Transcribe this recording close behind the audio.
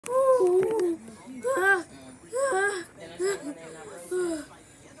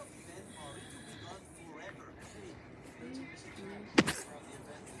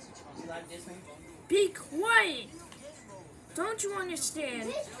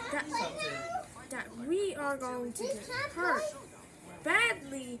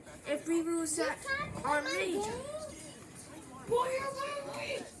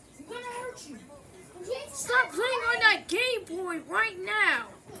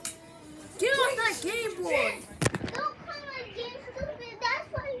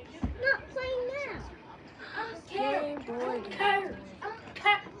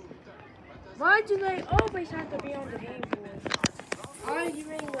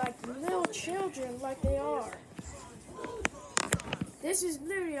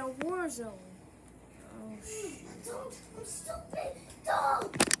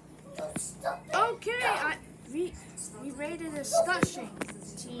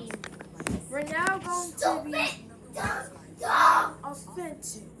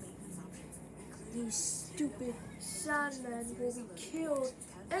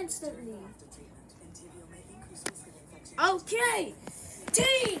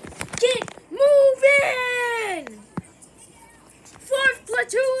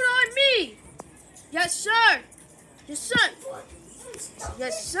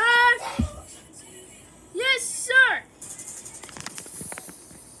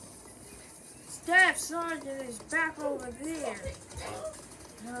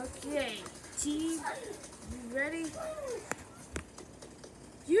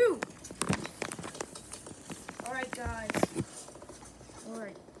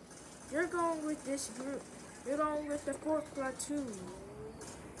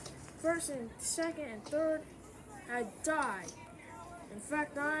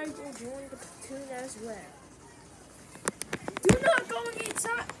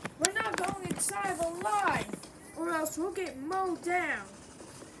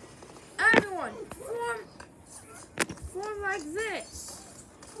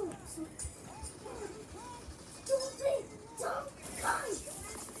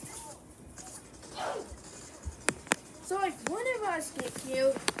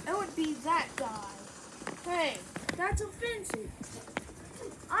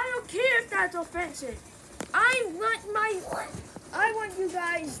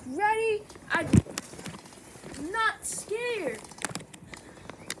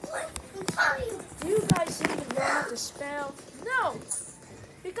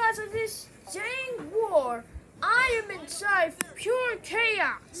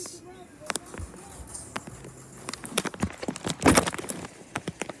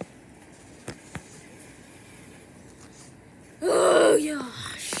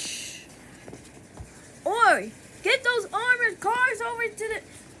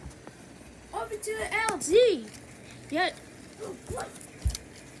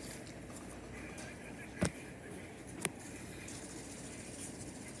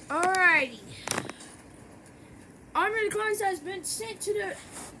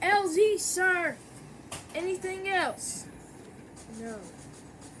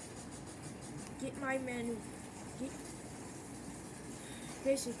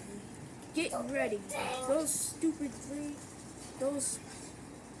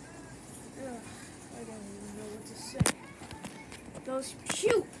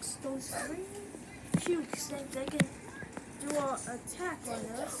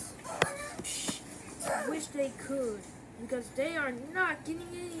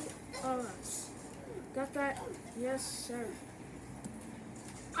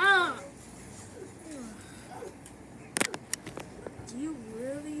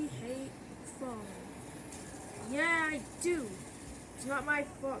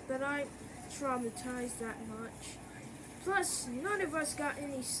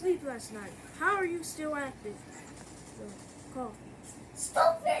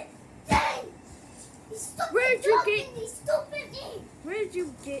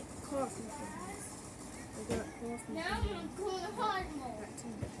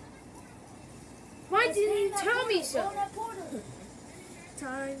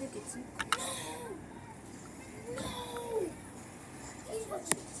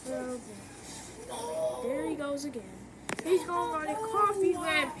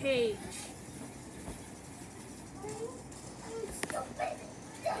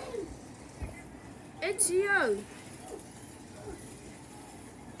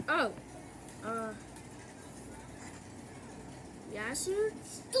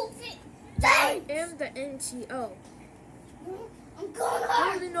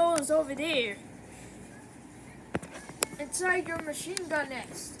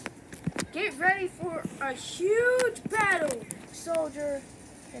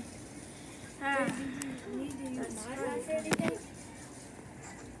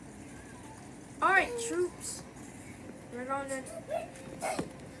Alright, troops. We're going to...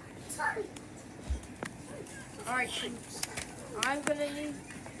 Alright, troops. I'm gonna need...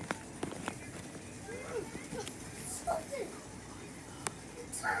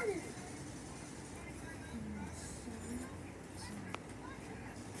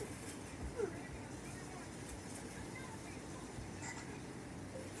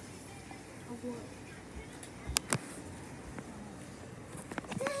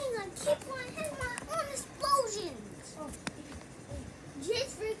 Dang, I keep on hitting my own explosions.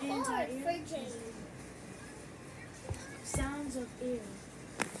 Just record for James. Sounds of air.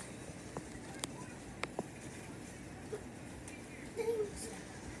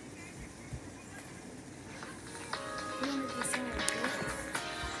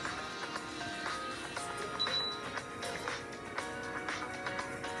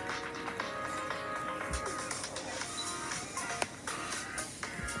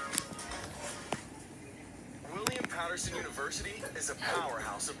 Patterson University is a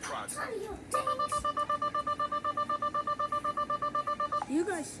powerhouse of progress. You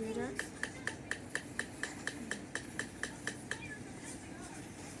guys see that?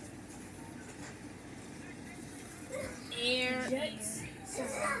 Air. Jets.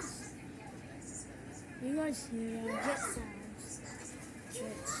 Sounds. You guys see that? Jet sounds.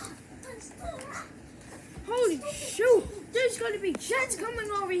 Jets. Holy shoot! There's gonna be jets coming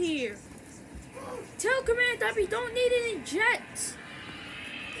over here. Tell Command that we don't need any jets.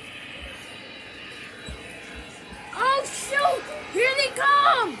 Oh shoot! Here they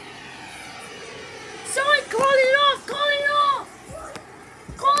come! Someone call it off! Call it off!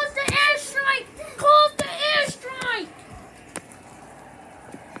 Call it the airstrike! Call it the airstrike!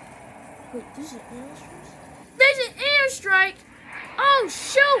 Wait, there's an airstrike? There's an airstrike! Oh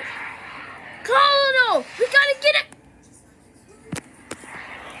shoot! Call it off! We gotta get it!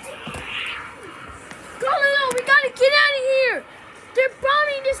 We gotta get out of here! They're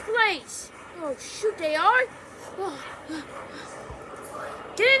bombing this place! Oh shoot, they are? Oh.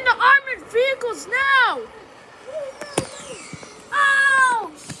 Get in the armored vehicles now!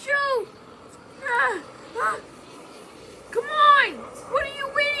 Oh shoot! Come on! What are you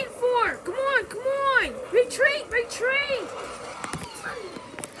waiting for? Come on, come on! Retreat, retreat!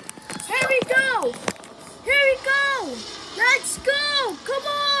 Here we go! Here we go! Let's go! Come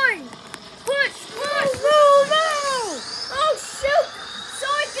on! Push! Push! Move! Move! Oh shoot!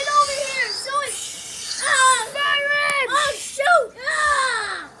 Someone get over here! Someone! Fire it! Oh shoot!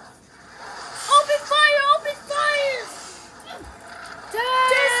 Open fire! Open fire!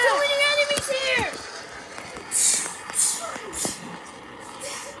 There's so many enemies here!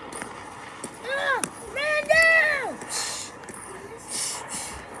 Man down!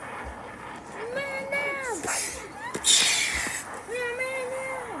 Man down! Man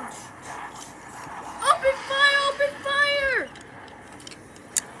down! Open fire! Open fire!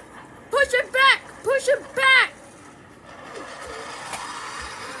 Push it back! Push it back!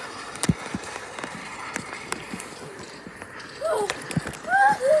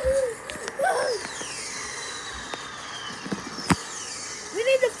 We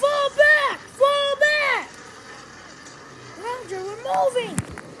need to fall back! Fall back! Ranger, we're moving!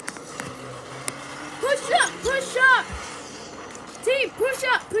 Push up! Push up! Team, push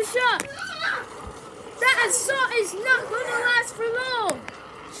up! Push up! That assault is not going to last for long!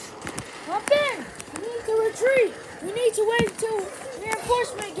 Hop in! We need to retreat! We need to wait till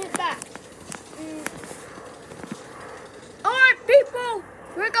reinforcement get back! Alright, people!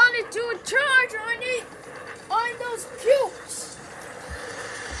 We're going to do a charge on those pukes!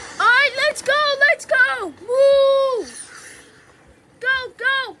 Alright, let's go! Let's go! Move! Go,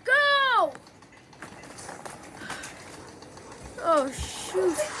 go, go! Oh,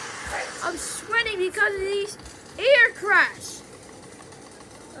 shoot. I'm sweating because of these air crash.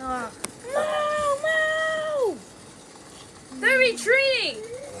 Move! Move! They're retreating!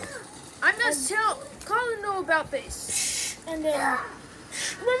 I'm just tell Colin know about this. And then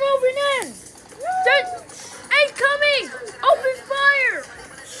we're moving in! There's incoming! Open fire!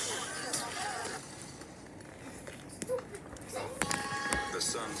 The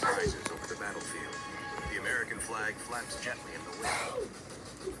sun rises over the battlefield. The American flag flaps gently in the wind.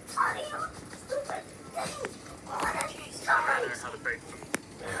 How to face them.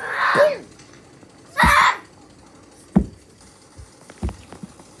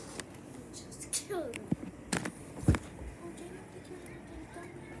 Just kill him.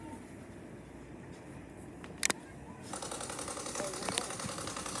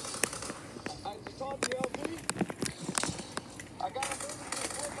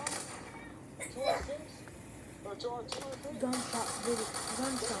 Gunshot,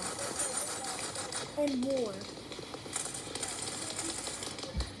 gunshot. and war.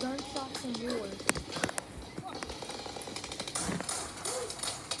 Gunshots and war.